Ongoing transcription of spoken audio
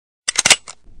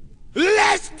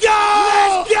Let's go!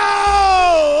 Let's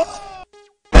go!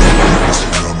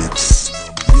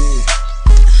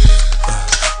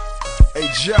 Hey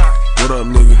Jock, What up,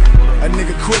 nigga? a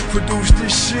nigga quick produced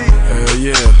this shit. Hell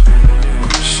yeah.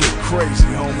 Shit crazy,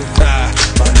 homie.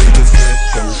 My niggas cut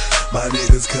though, my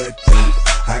niggas cut though.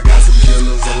 I got some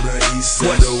killers on the east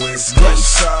and the west coast. West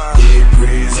side. Big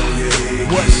prayers on your head,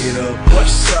 get up,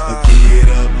 West side. get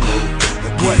up, get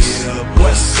West- up.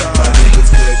 West side. My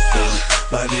niggas cut though,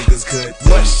 my niggas cut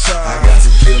though. West side. I got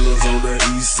some killers on the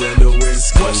east and the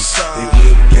west coast. West side. They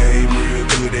whip game real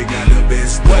good, they got the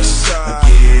best. West side.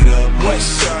 Get up, West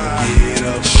side. get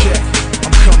up. Check.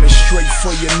 I'm coming straight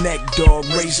for your neck, dog.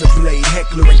 Razor blade,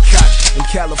 heckler and cot. In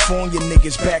California,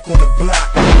 niggas back on the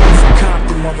block. I'm from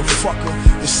Compton, motherfucker,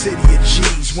 the city of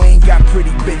G's. We ain't got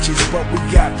pretty bitches, but we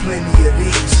got plenty of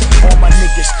these. All my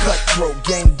niggas cutthroat,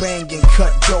 gang banging,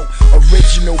 cut dope.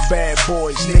 Original bad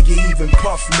boys, nigga, even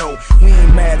Puff know. We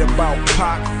ain't mad about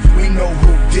Pac, we know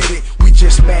who did it. We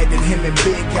just mad that him and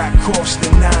Big got crossed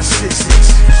in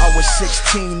 966. I was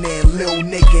 16 then, lil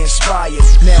nigga inspired.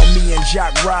 Now me and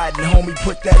Jock riding, homie,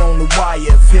 put that on the wire.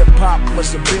 If hip-hop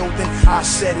was a building, I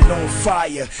set it on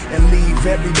fire and leave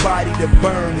everybody to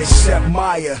burn except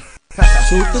Maya.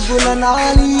 Suit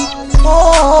बुलनाली ओ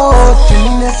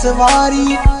चुनी ने सवारी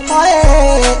हाय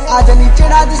आज नी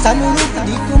चढ़ा दे सानू रूप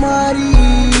दी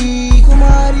कुमारी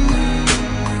कुमारी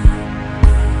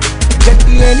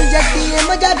जट्टिए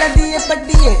मजा ददिए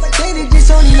पट्टिए तेरी जी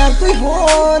सोनी ना कोई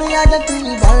होर आजा तू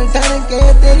भी बन ठन के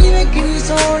तेरी वेखनी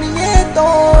सोनिए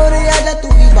तोर आजा तू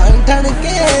भी बन ठन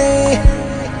के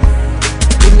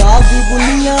गुलाबी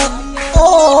बुलियां ओ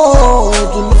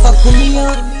जुल्फा खुलियां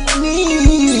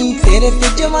तेरे पे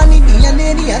जवानी दियां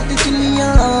मेरी हथ चलियां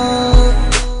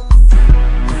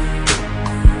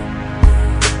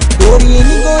गोरिए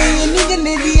नी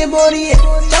गन्ने दिए बोरिए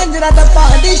चांजरा दा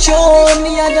पादे शोर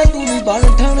नी आजा तू भी बन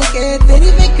ठन के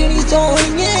तेरी वेखनी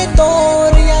सोनिए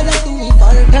तोर आजा तू भी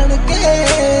बन ठन के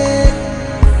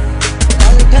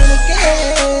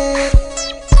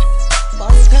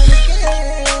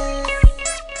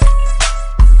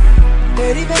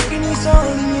तेरी वेखनी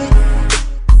सोनिए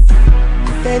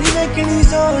तेरी वेखनी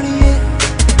सोनिए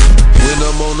When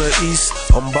I'm on the east,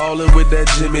 I'm ballin' with that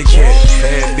Jimmy Cat.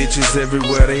 Bad bitches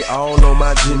everywhere, they all on my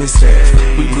Jimmy stats.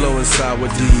 We blowin' sour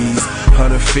D's,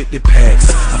 150 packs.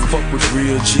 I fuck with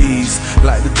real G's,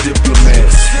 like the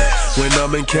diplomats. When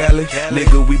I'm in Cali,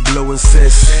 nigga, we blowin'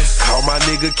 cess. Call my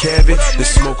nigga Cabby, to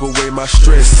smoke away my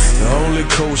stress. The only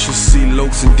kosher see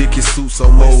Lokes and Dickie suits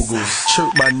on moguls.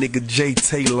 Chirp my nigga J.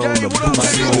 Taylor on the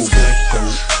boots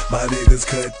mogul. My niggas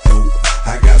cut though.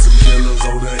 I got some killers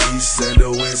on the east and the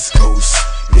west coast.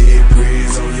 Big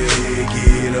braids on your head,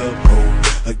 get up, ho.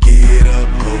 Get up,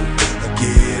 ho.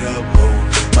 Get up, ho.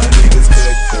 My niggas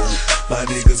cut though. My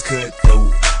niggas cut though.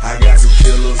 I got some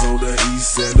killers on the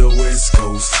east and the west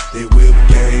coast. They whip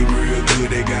game real good,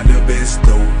 they got the best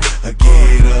though.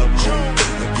 Get up, ho.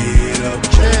 Get up,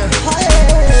 ho. हाय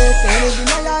तेरे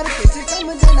बिना यार किसी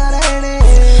समझ ना रहने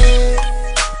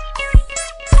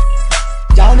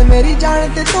जान मेरी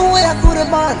जान ते तू है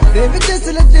कुर्बान दे विच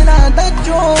सलजना दा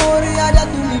चोर आजा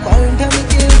तू भी बन ठन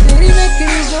के तेरी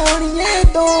वेखनी सोनिए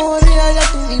तोर आजा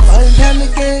तू भी बन ठन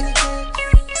के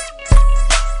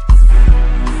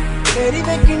तेरी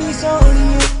वेखनी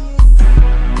सोनिए